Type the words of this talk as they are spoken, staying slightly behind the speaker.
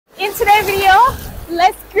In today's video,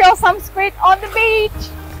 let's grill some squid on the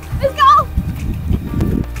beach. Let's go!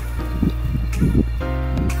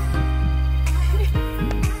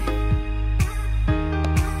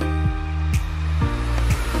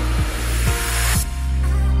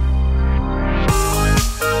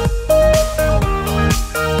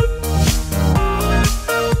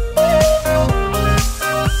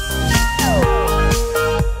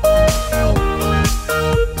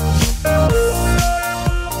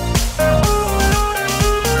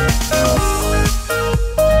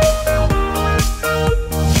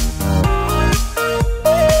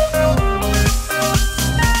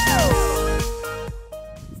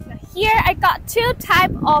 I got two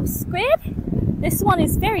types of squid. This one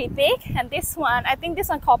is very big, and this one, I think this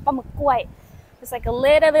one called pamukguay. It's like a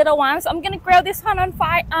little one. So I'm gonna grill this one on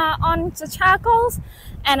fire, on the charcoals,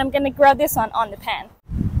 and I'm gonna grill this one on the pan.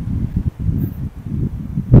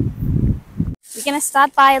 We're gonna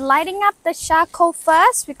start by lighting up the charcoal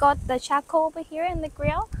first. We got the charcoal over here in the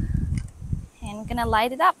grill, and I'm gonna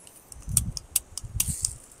light it up.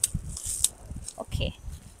 Okay,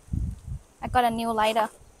 I got a new lighter.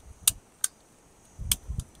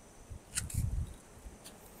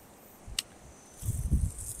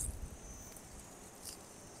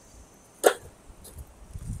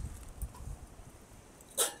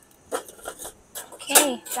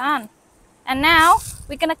 Okay, done. And now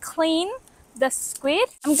we're gonna clean the squid.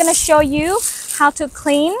 I'm gonna show you how to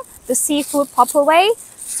clean the seafood proper way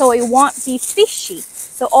so it won't be fishy.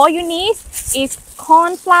 So all you need is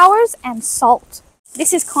corn flours and salt.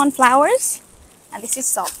 This is corn flours and this is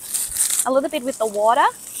salt. A little bit with the water.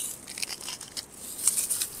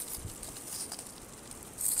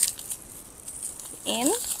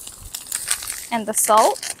 In and the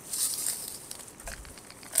salt.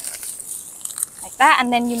 Like that,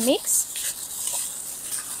 and then you mix.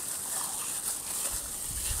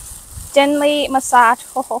 Gently massage.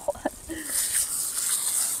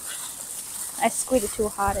 I squeezed it too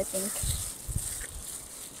hard, I think.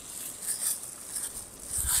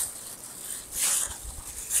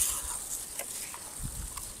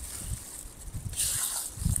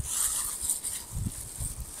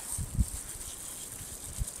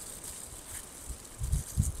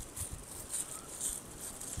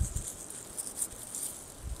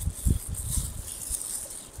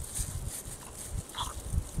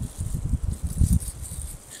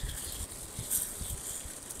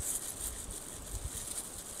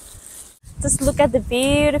 Just look at the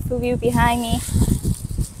beautiful view behind me.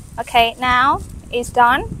 Okay, now it's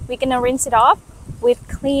done. We're gonna rinse it off with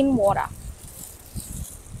clean water.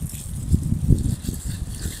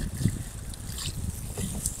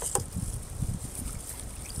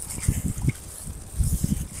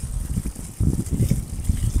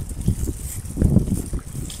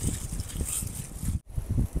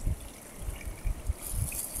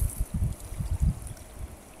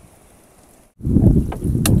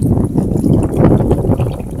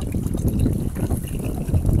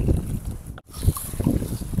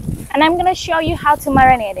 And I'm gonna show you how to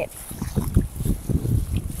marinate it.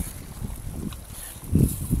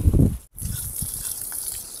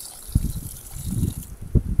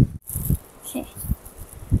 Okay.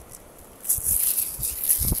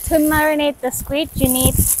 To marinate the squid, you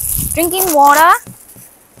need drinking water,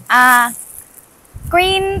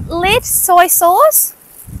 green lit soy sauce,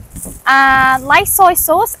 light soy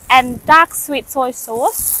sauce, and dark sweet soy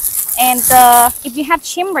sauce. And if you have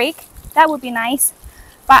turmeric, that would be nice.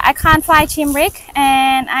 But I can't find turmeric,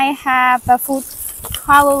 and I have a food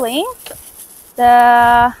coloring,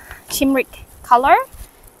 the turmeric color.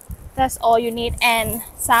 That's all you need, and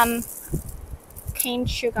some cane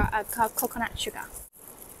sugar, coconut sugar.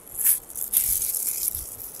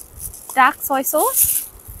 Dark soy sauce.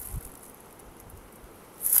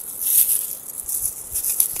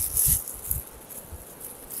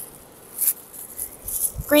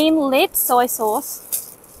 Green lit soy sauce.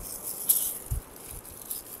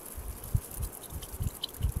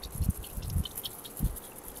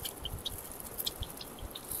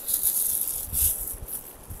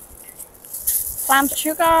 Plum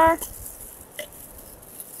sugar,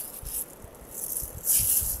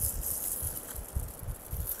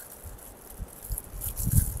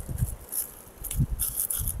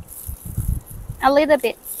 a little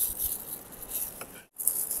bit,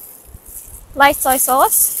 light soy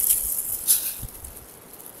sauce.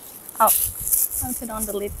 Oh, I'll put on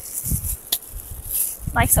the lid.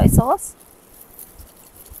 Light soy sauce.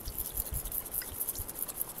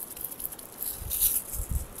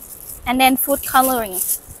 And then food coloring.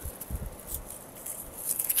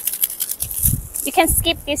 You can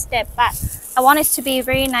skip this step, but I want it to be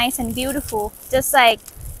very nice and beautiful, just like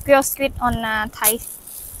grilled squid on Thai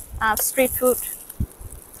street food.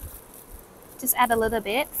 Just add a little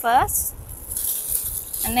bit first,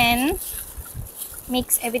 and then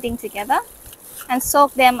mix everything together and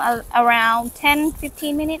soak them around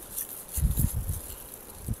 10-15 minutes.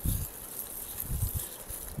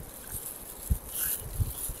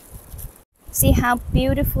 See how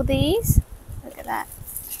beautiful these? Look at that.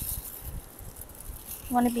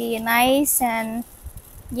 Want to be nice and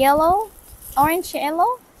yellow, orange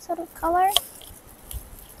yellow sort of color.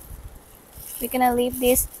 We're gonna leave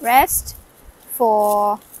this rest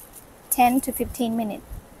for 10 to 15 minutes.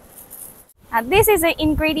 This is the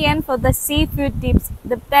ingredient for the seafood dips,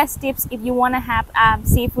 the best dips if you want to have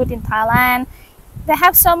seafood in Thailand. They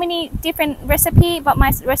have so many different recipes, but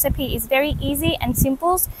my recipe is very easy and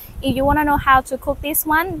simple. If you want to know how to cook this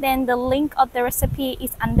one, then the link of the recipe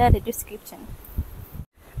is under the description.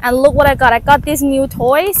 And look what I got. I got this new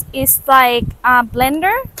toys. It's like a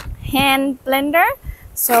blender, hand blender.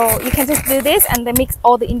 So you can just do this and then mix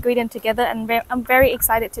all the ingredients together, and I'm very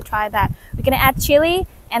excited to try that. We're gonna add chili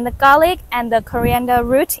and the garlic and the coriander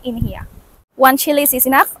root in here. 1 chili is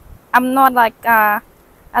enough. I'm not like, I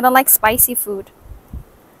don't like spicy food.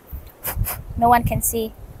 No one can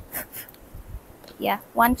see. Yeah,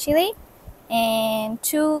 1 chili and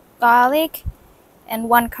 2 garlic and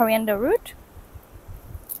 1 coriander root.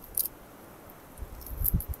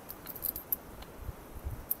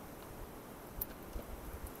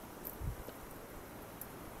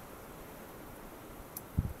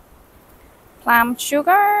 Plum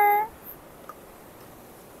sugar.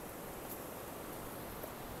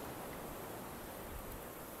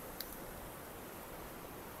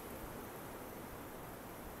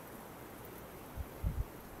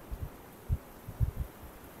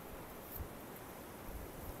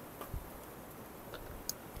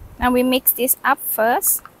 Now we mix this up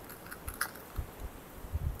first. Put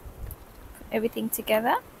everything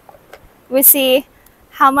together. We see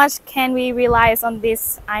how much can we rely on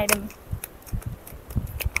this item.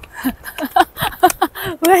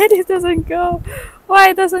 Why it doesn't go? Why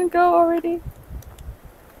it doesn't go already?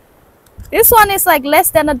 This one is like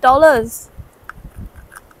less than $1.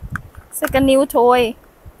 It's like a new toy.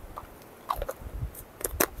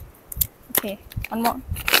 Okay, one more.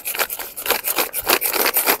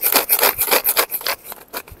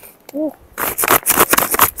 Ooh.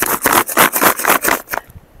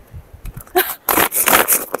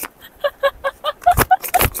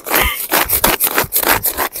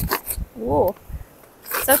 Ooh.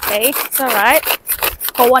 It's okay. It's alright.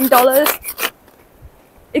 For $1,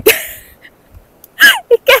 it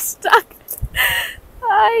it gets stuck.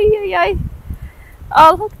 Ay, ay, ay.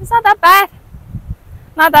 Oh, look, it's not that bad.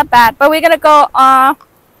 Not that bad. But we're gonna go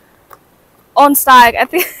on style. I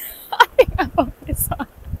think I want this one.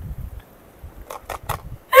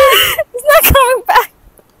 It's not coming back.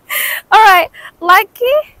 Alright,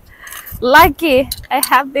 lucky I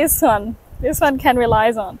have this one. This one can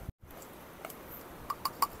rely on.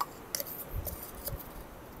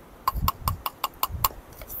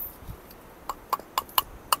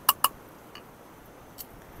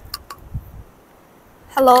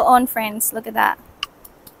 Hello on friends, look at that.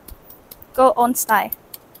 Go on style.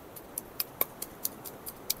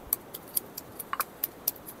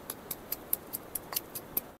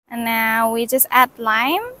 And now we just add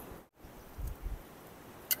lime.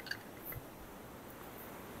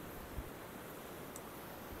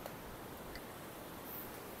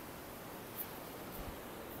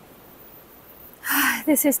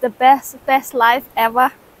 This is the best life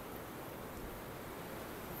ever.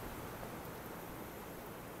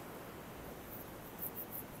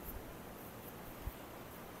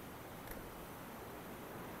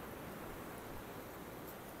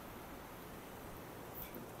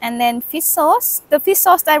 And then fish sauce. The fish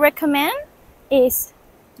sauce I recommend is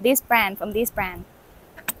this brand, from this brand.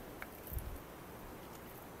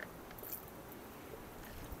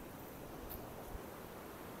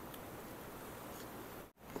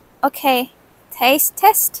 Okay, taste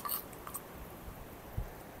test.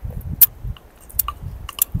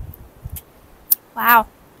 Wow,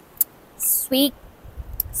 sweet,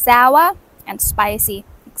 sour, and spicy.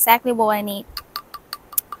 Exactly what I need.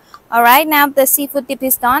 Alright, now the seafood dip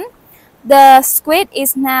is done. The squid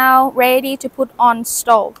is now ready to put on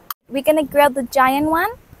stove. We're gonna grill the giant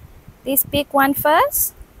one, this big one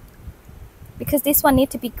first, because this one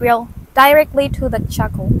needs to be grilled directly to the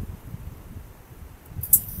charcoal.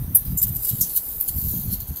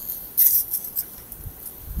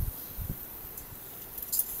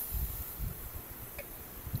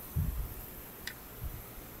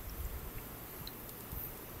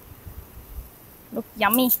 Look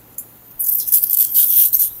yummy.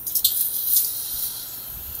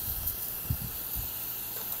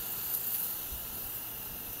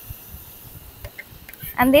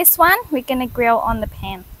 And this one, we're gonna grill on the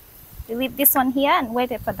pan. We leave this one here and wait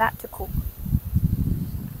for that to cook.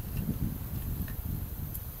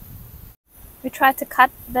 We try to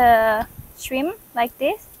cut the shrimp like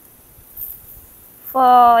this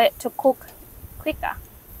for it to cook quicker.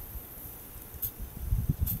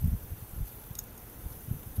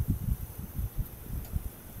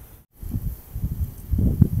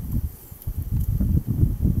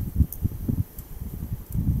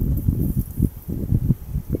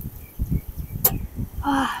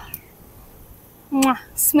 Ah,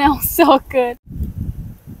 smells so good.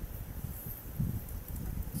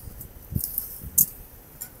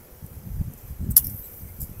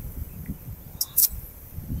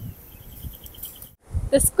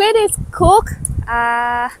 The squid is cooked.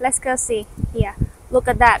 Let's go see. Here, look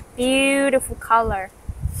at that beautiful color.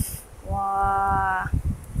 Wow.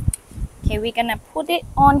 Okay, we're gonna put it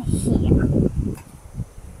on here.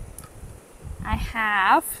 I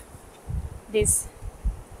have this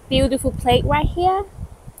beautiful plate right here.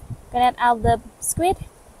 Gonna add out the squid.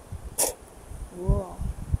 Whoa.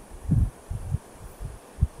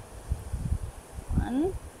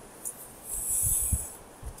 One,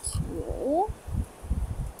 two.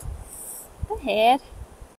 The head.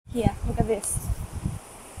 Here, look at this.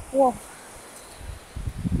 Whoa.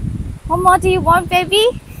 What more do you want,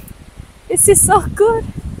 baby? This is so good.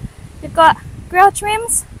 You got grilled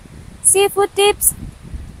shrimps, seafood dips,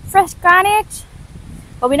 fresh garnish.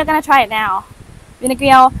 But we're not gonna try it now. We're gonna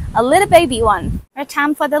grill a little baby one. Right,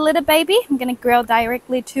 time for the little baby. I'm gonna grill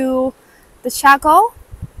directly to the charcoal.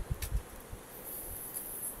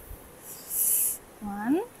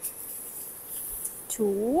 One,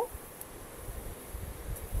 two,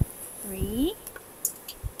 three,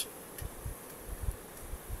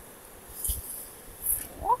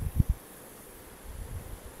 four,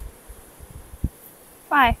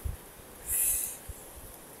 five.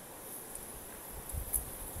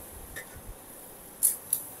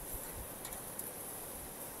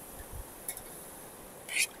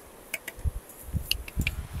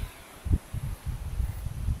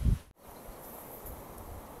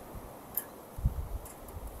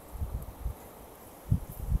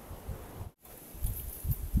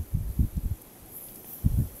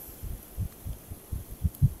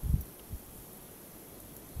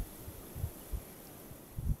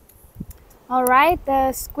 Alright,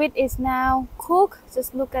 the squid is now cooked.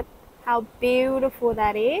 Just look at how beautiful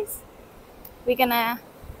that is. We're gonna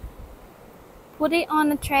put it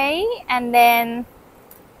on a tray and then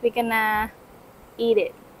we're gonna eat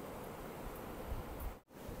it.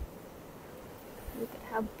 Look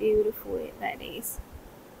at how beautiful that is.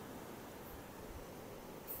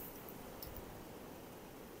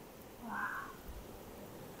 Wow.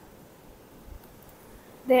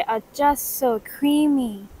 They are just so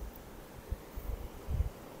creamy.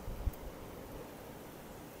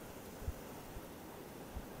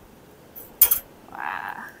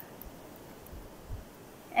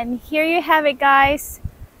 And here you have it, guys.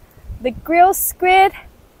 The grilled squid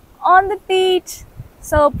on the beach.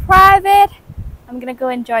 So private. I'm gonna go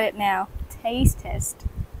enjoy it now. Taste test.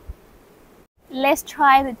 Let's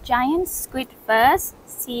try the giant squid first.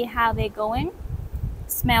 See how they're going.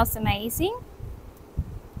 Smells amazing.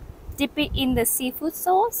 Dip it in the seafood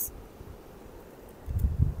sauce.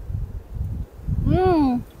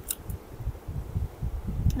 Mmm.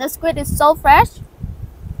 The squid is so fresh.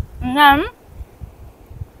 And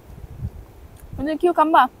then the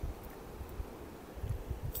cucumber.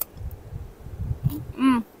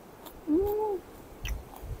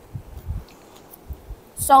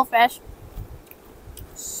 So fresh.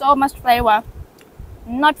 So much flavor.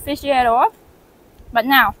 Not fishy at all. But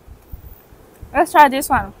now, let's try this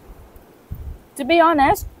one. To be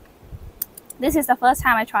honest, this is the first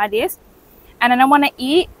time I tried this. And I don't want to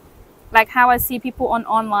eat like how I see people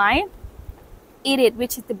online eat it,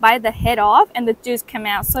 which is to bite the head off and the juice come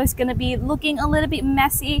out. So it's gonna be looking a little bit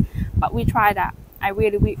messy, but we try that. I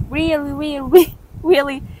really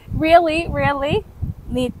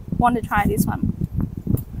want to try this one.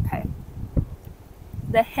 Okay,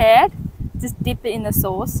 the head, just dip it in the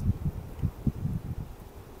sauce.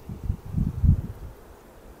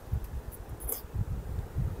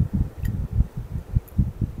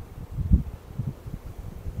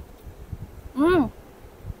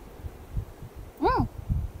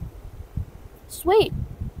 Sweet,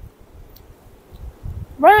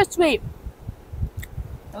 very sweet,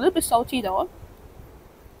 a little bit salty though,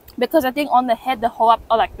 because I think on the head they hold up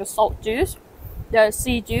like the salt juice, the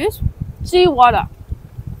sea water.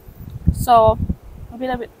 So a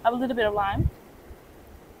little bit of lime.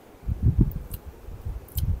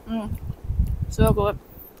 So good.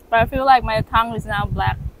 but I feel like my tongue is now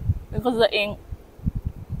black because of the ink.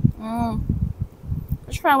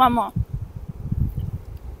 Let's try one more.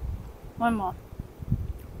 One more.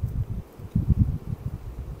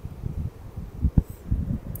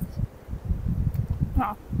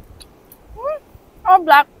 Oh. All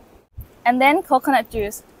black. And then coconut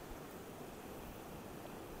juice.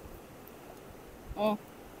 The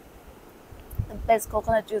best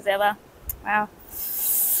coconut juice ever. Wow.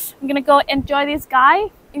 I'm gonna go enjoy this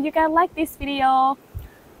guy. If you guys like this video,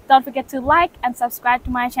 don't forget to like and subscribe to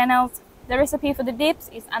my channels. The recipe for the dips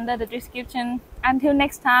is under the description. Until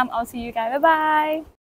next time, I'll see you guys. Bye bye.